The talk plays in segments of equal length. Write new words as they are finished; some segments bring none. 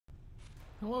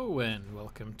Hello and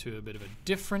welcome to a bit of a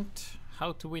different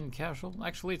how to win casual.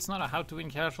 Actually, it's not a how to win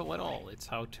casual at all. It's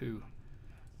how to,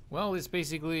 well, it's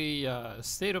basically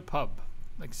state a pub,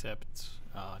 except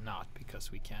not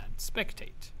because we can't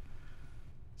spectate.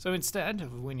 So instead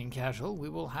of winning casual, we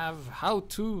will have how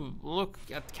to look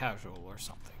at casual or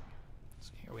something.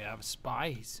 So here we have a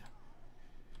spy. He's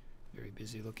very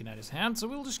busy looking at his hand. So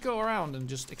we'll just go around and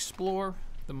just explore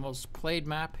the most played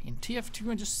map in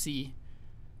TF2 and just see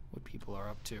what people are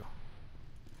up to.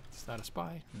 Is that a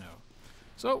spy? No.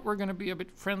 So we're going to be a bit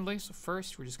friendly. So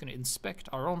first we're just going to inspect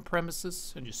our own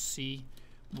premises and just see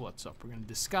what's up. We're going to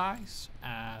disguise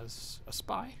as a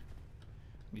spy.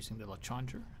 I'm using the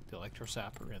Lachanger, the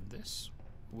Electrosapper, and this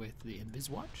with the Invis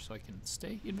Watch so I can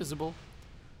stay invisible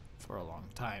for a long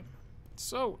time.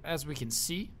 So as we can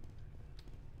see,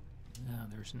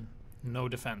 there's no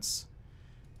defense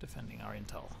defending our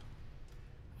intel.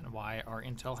 And why our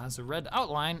intel has a red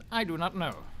outline, I do not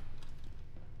know.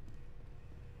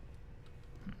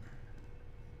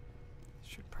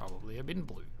 Should probably have been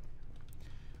blue.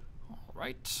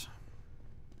 Alright.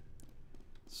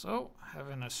 So,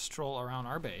 having a stroll around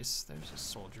our base, there's a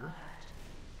soldier.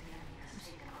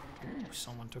 Ooh,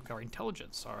 someone took our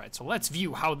intelligence. Alright, so let's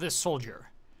view how this soldier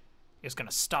is going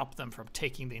to stop them from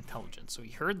taking the intelligence. So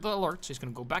he heard the alert, so he's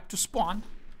going to go back to spawn.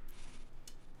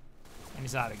 And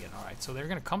he's out again. Alright, so they're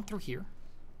going to come through here.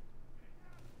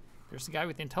 There's the guy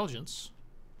with the intelligence.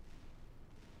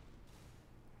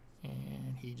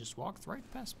 And he just walked right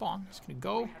past spawn. He's going to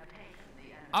go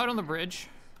out on the bridge.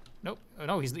 Nope. Oh,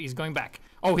 no, he's going back.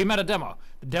 Oh, he met a demo.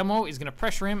 The demo is going to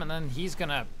pressure him, and then he's going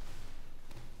to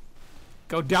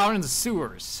go down in the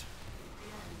sewers.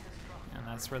 And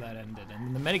that's where that ended. And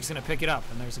then the medic's going to pick it up,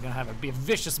 and there's going to be a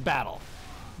vicious battle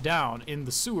down in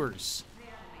the sewers.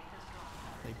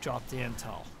 They dropped the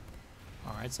intel.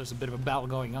 Alright, so there's a bit of a battle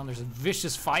going on. There's a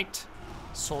vicious fight.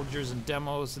 Soldiers and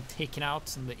demos are taken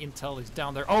out, and the intel is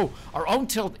down there. Oh, our own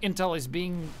intel is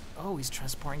being... Oh, he's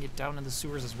transporting it down in the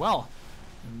sewers as well.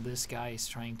 And this guy is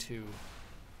trying to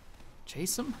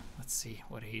chase him. Let's see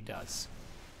what he does.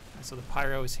 Right, so the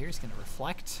pyro is here. He's going to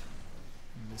reflect.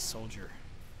 And this soldier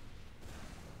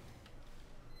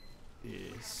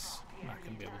is not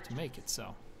going to be able to make it,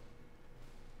 so...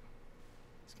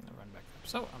 He's gonna run back up.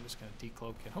 So I'm just gonna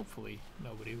decloak, and hopefully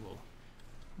nobody will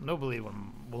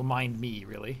mind me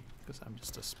really, because I'm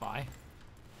just a spy.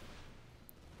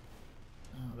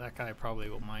 Oh, that guy probably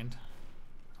will mind.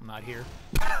 I'm not here.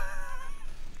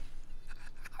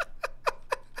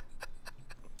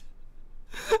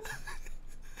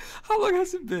 How long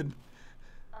has it been?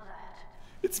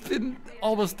 It's been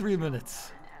almost 3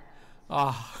 minutes.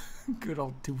 Ah, oh, good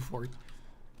old 2-4. Is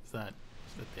that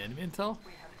the enemy intel?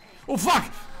 Oh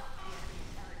fuck!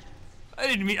 I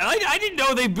didn't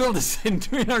know they built us in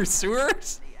our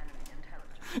sewers.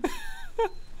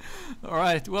 All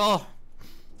right, well,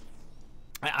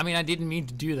 I mean I didn't mean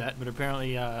to do that, but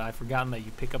apparently I've forgotten that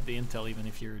you pick up the intel even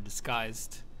if you're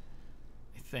disguised.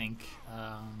 I think.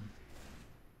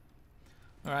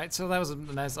 All right, so that was a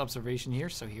nice observation here.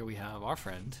 So here we have our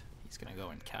friend. He's gonna go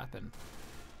and cap and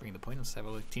bring the point. Let's have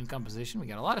a look at team composition. We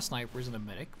got a lot of snipers and a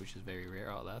medic, which is very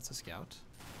rare. Oh, that's a scout.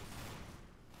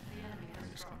 And I'm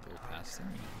just gonna go past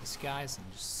them, disguise, and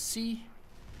just see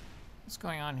what's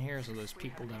going on here. So those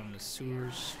people down in the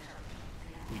sewers,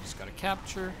 we just got to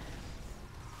capture.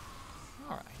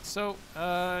 All right, so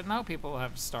now people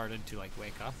have started to like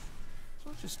wake up.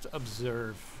 So let's just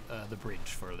observe the bridge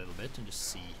for a little bit and just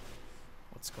see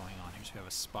what's going on here. So we have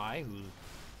a spy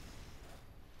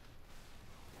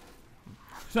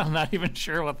who I'm not even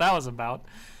sure what that was about,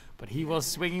 but he was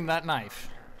swinging that knife.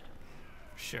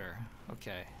 Sure.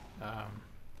 Okay.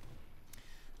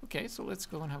 Okay, so let's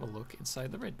go and have a look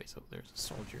inside the red base. So there's a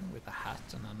soldier with a hat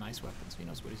and a nice weapon, so he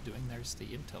knows what he's doing. There's the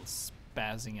intel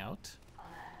spazzing out.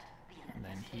 And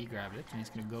then he grabbed it, and he's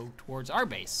going to go towards our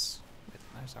base.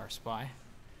 There's our spy.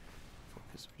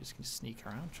 Focus, we're just going to sneak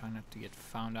around, try not to get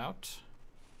found out.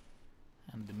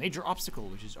 And the major obstacle,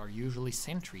 which is our usually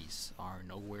sentries, are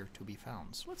nowhere to be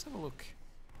found. So let's have a look.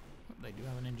 Oh, they do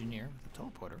have an engineer with a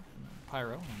teleporter and a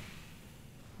pyro.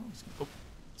 And oh,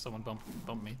 someone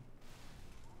bumped me.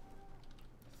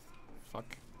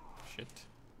 Fuck. Shit.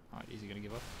 Alright, is he gonna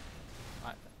give up?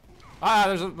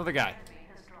 There's another guy.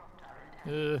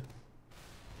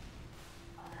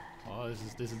 Oh, this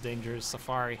is dangerous.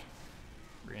 Safari.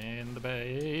 We're in the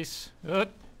base.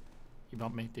 He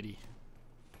bumped me, did he?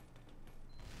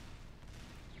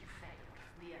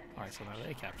 Alright, so now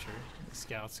they capture. The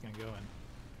scout's gonna go and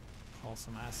haul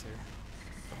some ass here.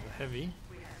 Of the heavy.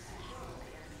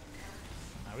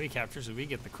 Now we capture, so we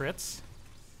get the crits.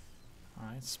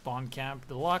 Alright, spawn camp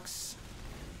deluxe.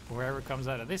 whoever comes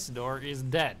out of this door is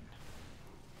dead.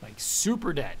 Like,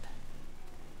 super dead.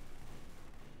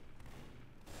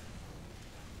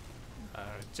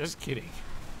 Just kidding.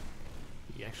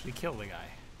 He actually killed the guy.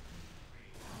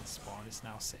 The spawn is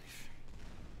now safe.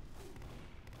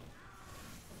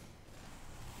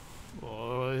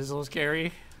 Whoa, this is a little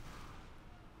scary.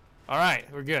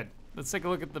 Alright, we're good. Let's take a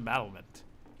look at the battlement.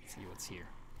 See what's here.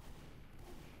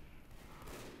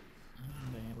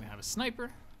 And then we have a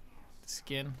sniper. The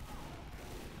skin.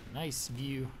 Nice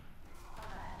view.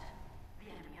 The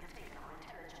enemy have taken our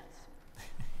intelligence.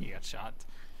 He got shot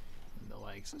in the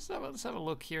legs. Let's have a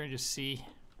look here and just see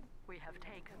We have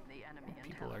taken the enemy what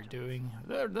people are doing.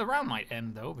 The round might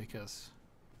end though because,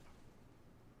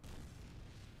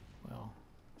 well,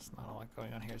 there's not a lot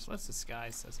going on here. So let's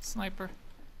disguise as a sniper.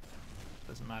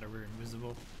 Doesn't matter, we're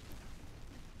invisible.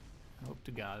 I hope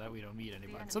to God that we don't meet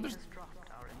anybody. So there's. dropped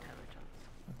our intelligence.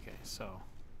 Okay, so.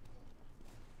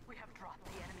 We have dropped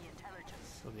the enemy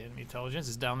intelligence. So the enemy intelligence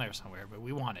is down there somewhere, but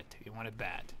we want it. We want it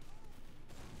bad.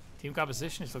 Team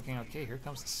composition is looking okay. Here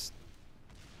comes this.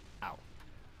 Ow.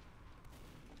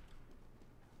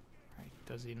 Right,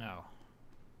 does he know?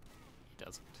 He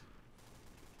doesn't.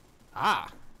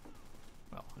 Ah!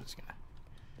 Well, I'm just gonna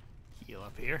heal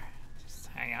up here. Just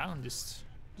hang out and just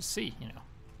see, you know.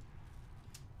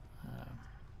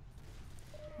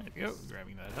 There we go,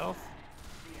 grabbing that health.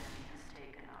 The enemy has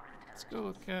taken our intelligence. Let's go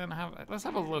look and let's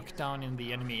have a look down in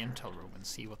the enemy intel room and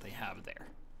see what they have there.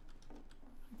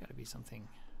 Gotta be something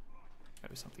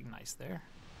nice there.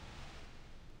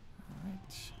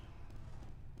 Alright.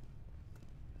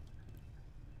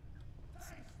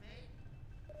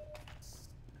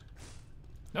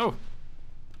 No!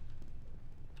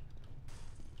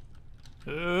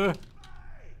 Alert,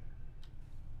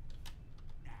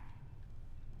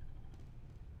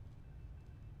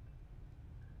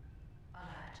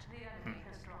 the enemy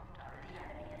has dropped the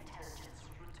enemy intelligence.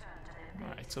 Return to their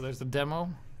Alright, so there's the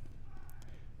demo.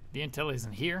 The intel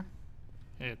isn't here.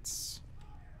 It's...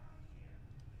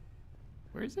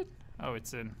 Where is it? Oh,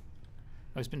 it's in...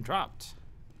 Oh, it's been dropped.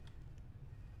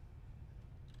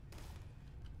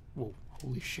 Whoa,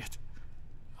 holy shit.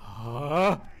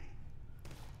 Oh,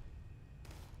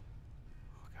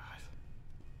 God.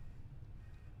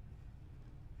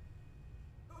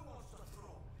 Who wants to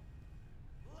throw?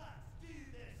 Let's do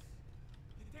this.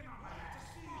 The demo has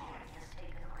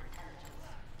taken our intelligence.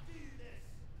 Let's do this.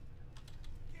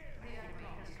 The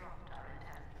enemy has dropped our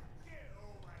intelligence. Get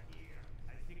over here.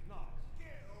 I think not.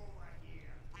 Get over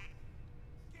here.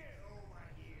 Get over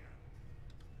here.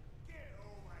 Get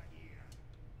over here.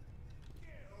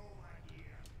 Get over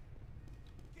here.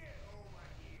 Get over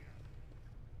here.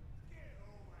 Get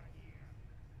over here.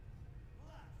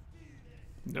 Let's do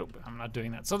this. Nope, I'm not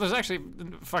doing that. So there's actually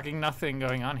fucking nothing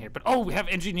going on here. But oh, we have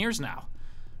engineers now.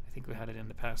 I think we had it in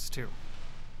the past too.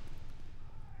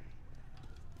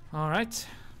 All right.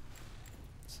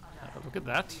 Let's have a look at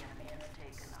that. The enemy has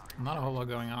taken our Not a whole lot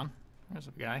going on. There's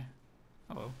a guy.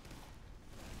 Hello.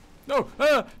 No!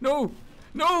 Ah! No!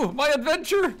 No! My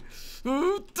adventure!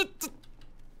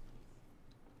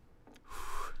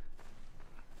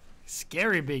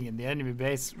 Scary being in the enemy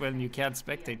base when you can't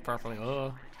spectate properly.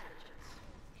 Oh.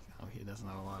 Oh, he doesn't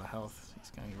have a lot of health. He's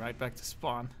going right back to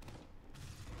spawn.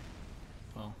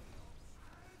 Well,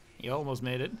 he almost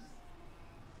made it.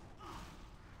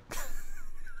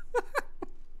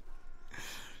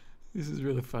 This is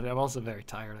really funny. I'm also very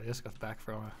tired. I just got back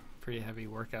from a pretty heavy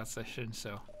workout session,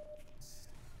 so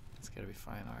it's gonna be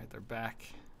fine. All right, they're back.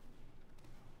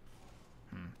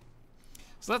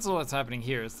 So that's all that's happening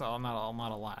here. It's all not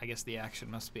a lot. I guess the action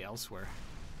must be elsewhere.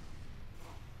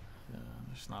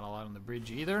 There's not a lot on the bridge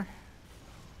either.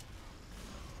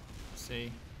 Let's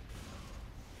see.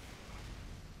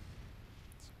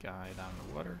 This guy down in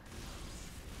the water.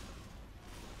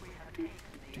 We have taken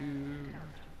the enemy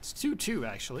intelligence. It's 2-2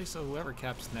 actually, so whoever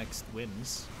caps next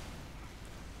wins.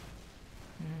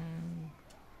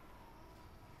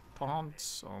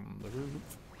 Ponts on the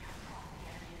roof. We have dropped the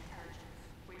enemy intelligence.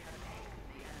 We have taken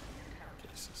the enemy intelligence.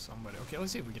 Okay, so somebody. Okay,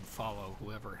 let's see if we can follow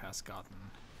whoever has gotten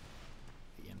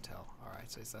the intel. All right,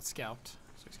 so it's that scout.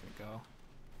 So he's gonna go.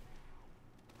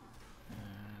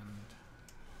 And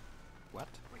what?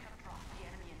 We have dropped the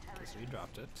enemy Okay, intelligence. so he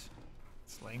dropped it.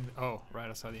 It's laying. Oh, right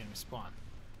outside the enemy spawn.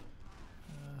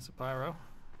 So pyro.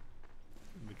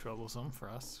 Could be troublesome for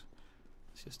us.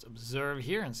 Let's just observe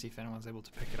here and see if anyone's able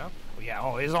to pick it up. Oh yeah,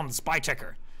 oh, he's on the spy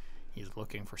checker. He's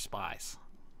looking for spies,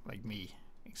 like me,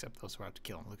 except those who have to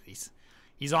kill him. Look, he's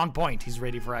on point. He's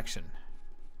ready for action.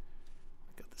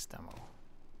 Look at this demo.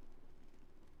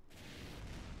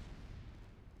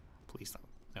 Please don't.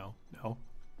 No, no.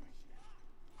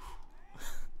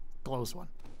 close one.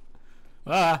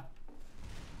 Ah!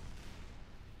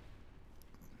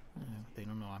 They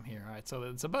don't know I'm here. Alright, so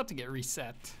it's about to get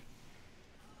reset.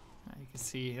 You can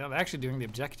see, they're actually doing the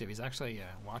objective. He's actually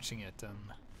watching it. I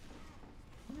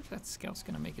wonder if that scout's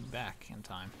gonna make it back in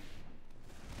time.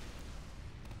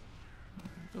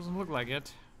 Doesn't look like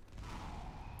it.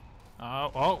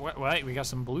 Wait, we got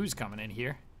some blues coming in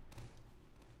here.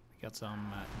 We got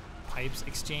some pipes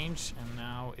exchange, and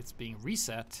now it's being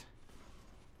reset.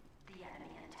 The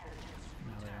enemy intelligence.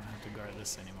 Now they don't have to guard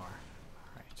this anymore.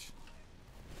 Alright.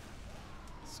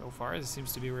 So far, this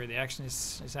seems to be where the action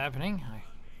is happening. I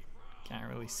can't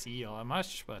really see all that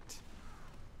much, but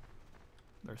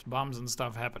there's bombs and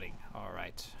stuff happening.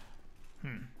 Alright.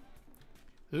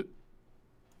 Oop.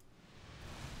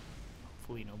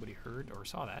 Hopefully nobody heard or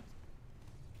saw that.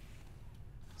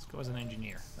 Let's go as an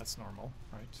engineer. That's normal,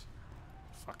 right?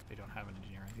 Fuck, they don't have an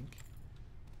engineer, I think.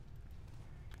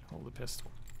 Hold the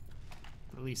pistol.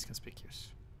 The least conspicuous.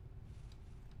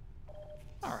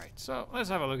 Alright, so let's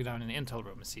have a look down in the intel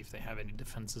room and see if they have any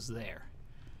defenses there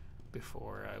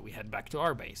before we head back to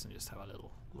our base and just have a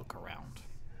little look around.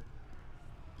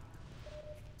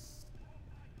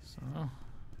 So,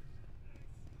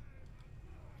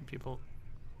 people...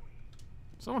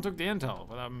 Someone took the intel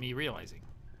without me realizing.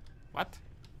 What?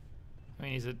 I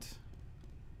mean, is it...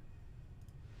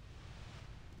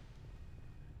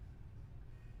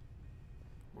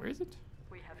 Where is it?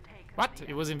 We have taken What? the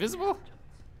It was enemy invisible?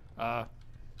 intelligence.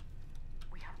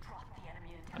 We have dropped the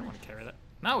enemy I don't want to intelligence. carry that.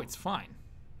 No, it's fine.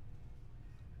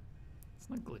 It's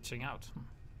not glitching out. I'm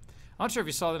not sure if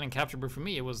you saw that in capture, but for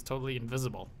me it was totally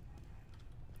invisible.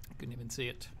 I couldn't even see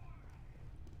it.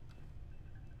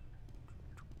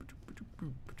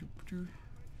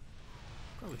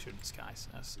 Probably should disguise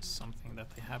as something that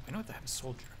they have. I know they have a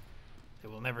soldier. They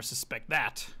will never suspect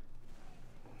that.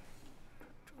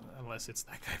 Unless it's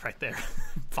that guy right there.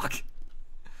 Fuck.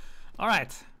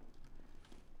 Alright.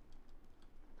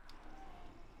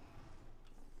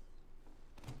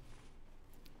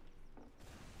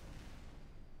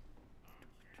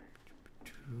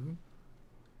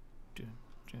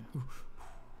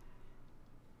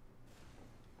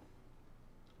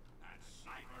 That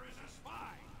sniper is a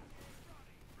spy.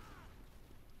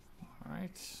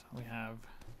 Alright, we have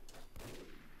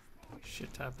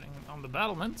shit happening on the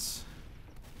battlements.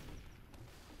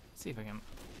 Let's see if I can...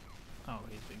 Oh,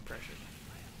 he's being pressured.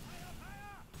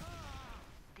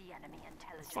 The enemy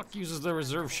intelligence. Fuck uses the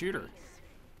reserve shooter.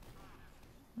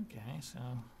 Okay, so...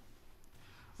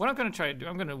 What I'm gonna try to do,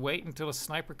 I'm gonna wait until a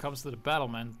sniper comes to the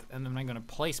battlement, and then I'm gonna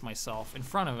place myself in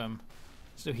front of him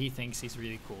so he thinks he's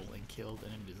really cool and killed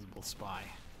an invisible spy.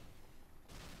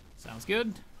 Sounds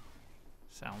good?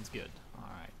 Sounds good.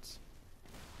 Alright.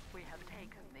 We have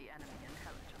taken the enemy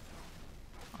intelligence.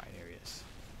 Alright, here he is.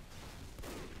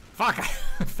 Fuck!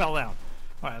 I fell down.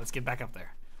 Alright, let's get back up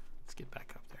there. Let's get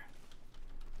back up there.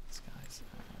 This guy's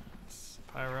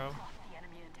pyro. Dropped the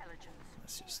enemy intelligence.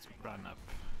 Let's just run up.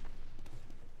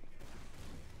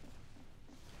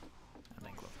 And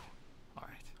then close.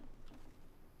 Alright.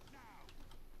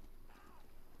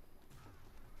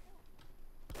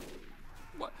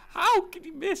 What? How can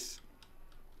you miss?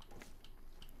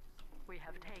 We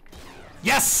have taken the enemy.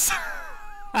 Yes!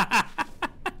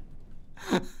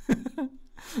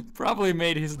 Probably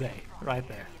made his day right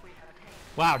there.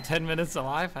 Wow, 10 minutes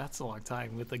alive? That's a long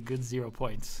time with a good 0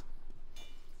 points.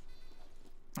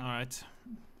 Alright.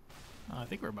 I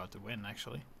think we're about to win,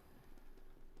 actually.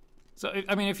 So,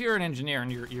 I mean, if you're an engineer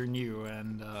and you're new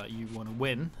and you want to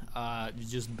win, you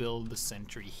just build the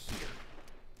sentry here.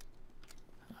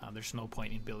 There's no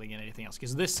point in building anything else,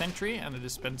 because this sentry and the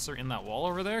dispenser in that wall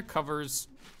over there covers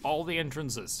all the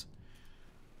entrances.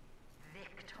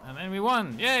 And then we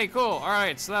won. Yay, cool.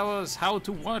 Alright, so that was how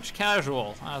to watch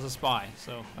casual as a spy.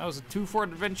 So that was a 2-4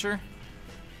 adventure.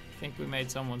 I think we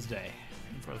made someone's day.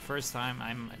 And for the first time,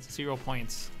 I'm at 0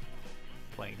 points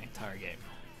playing the entire game.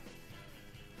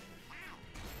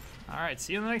 Alright,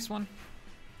 see you in the next one.